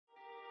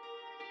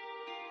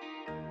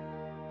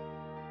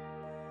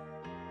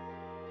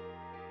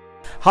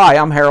Hi,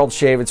 I'm Harold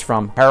Schaevitz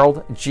from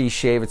Harold G.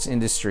 Schaevitz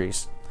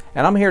Industries,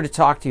 and I'm here to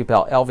talk to you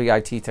about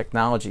LVIT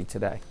technology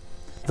today.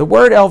 The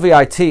word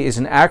LVIT is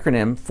an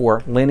acronym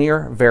for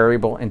Linear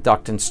Variable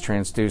Inductance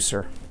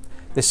Transducer.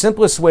 The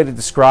simplest way to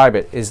describe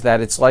it is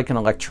that it's like an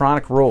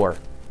electronic ruler.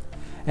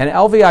 An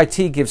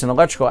LVIT gives an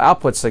electrical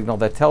output signal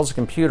that tells a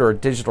computer or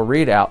digital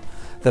readout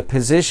the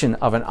position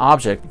of an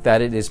object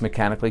that it is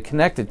mechanically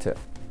connected to.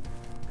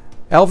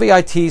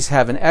 LVITs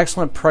have an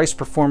excellent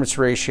price-performance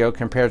ratio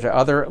compared to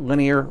other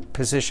linear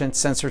position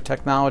sensor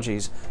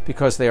technologies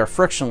because they are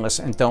frictionless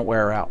and don't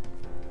wear out.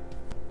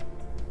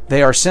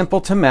 They are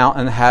simple to mount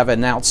and have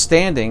an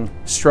outstanding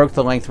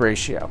stroke-to-length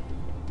ratio.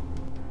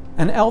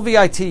 An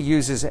LVIT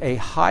uses a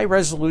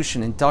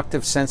high-resolution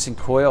inductive sensing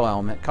coil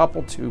element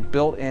coupled to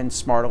built-in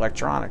smart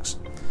electronics.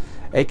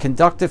 A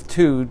conductive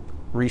tube,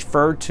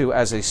 referred to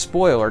as a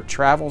spoiler,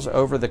 travels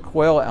over the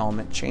coil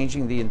element,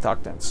 changing the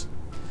inductance.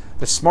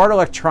 The smart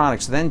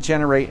electronics then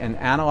generate an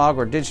analog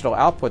or digital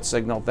output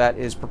signal that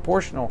is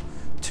proportional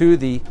to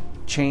the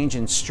change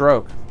in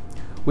stroke.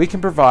 We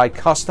can provide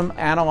custom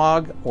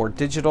analog or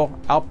digital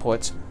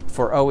outputs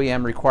for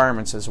OEM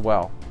requirements as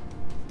well.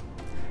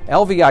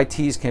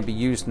 LVITs can be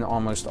used in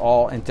almost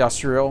all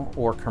industrial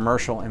or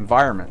commercial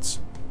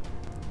environments.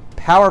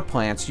 Power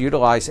plants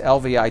utilize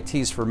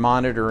LVITs for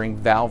monitoring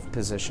valve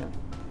position.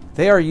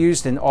 They are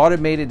used in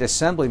automated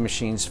assembly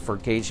machines for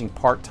gauging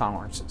part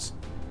tolerances.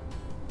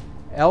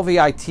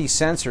 LVIT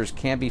sensors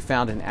can be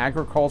found in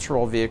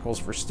agricultural vehicles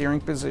for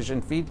steering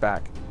position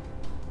feedback.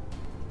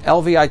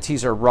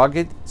 LVITs are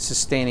rugged,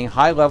 sustaining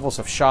high levels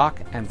of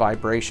shock and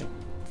vibration.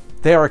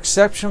 They are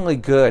exceptionally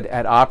good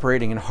at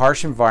operating in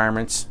harsh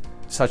environments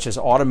such as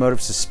automotive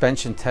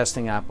suspension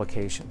testing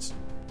applications.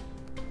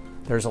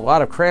 There's a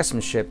lot of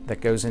craftsmanship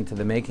that goes into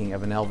the making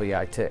of an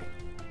LVIT.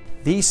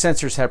 These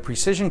sensors have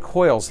precision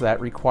coils that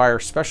require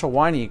special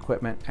winding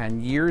equipment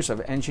and years of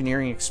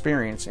engineering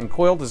experience in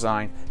coil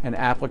design and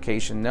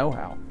application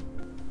know-how.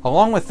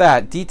 Along with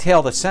that,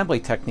 detailed assembly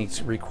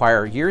techniques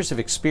require years of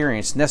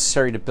experience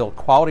necessary to build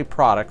quality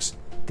products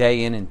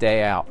day in and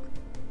day out.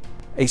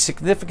 A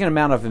significant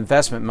amount of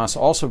investment must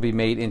also be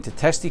made into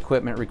test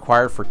equipment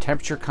required for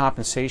temperature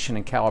compensation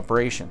and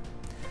calibration.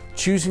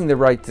 Choosing the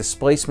right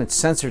displacement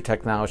sensor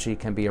technology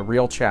can be a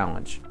real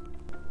challenge.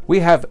 We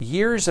have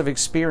years of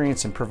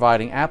experience in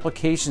providing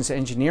applications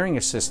engineering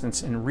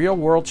assistance in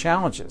real-world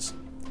challenges,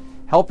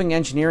 helping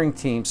engineering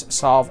teams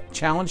solve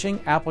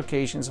challenging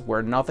applications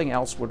where nothing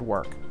else would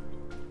work.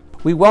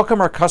 We welcome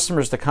our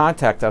customers to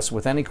contact us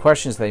with any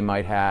questions they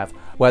might have,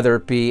 whether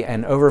it be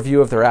an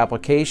overview of their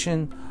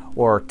application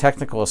or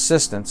technical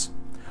assistance.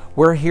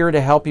 We're here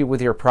to help you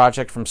with your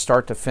project from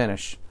start to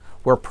finish.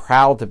 We're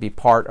proud to be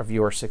part of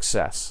your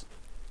success.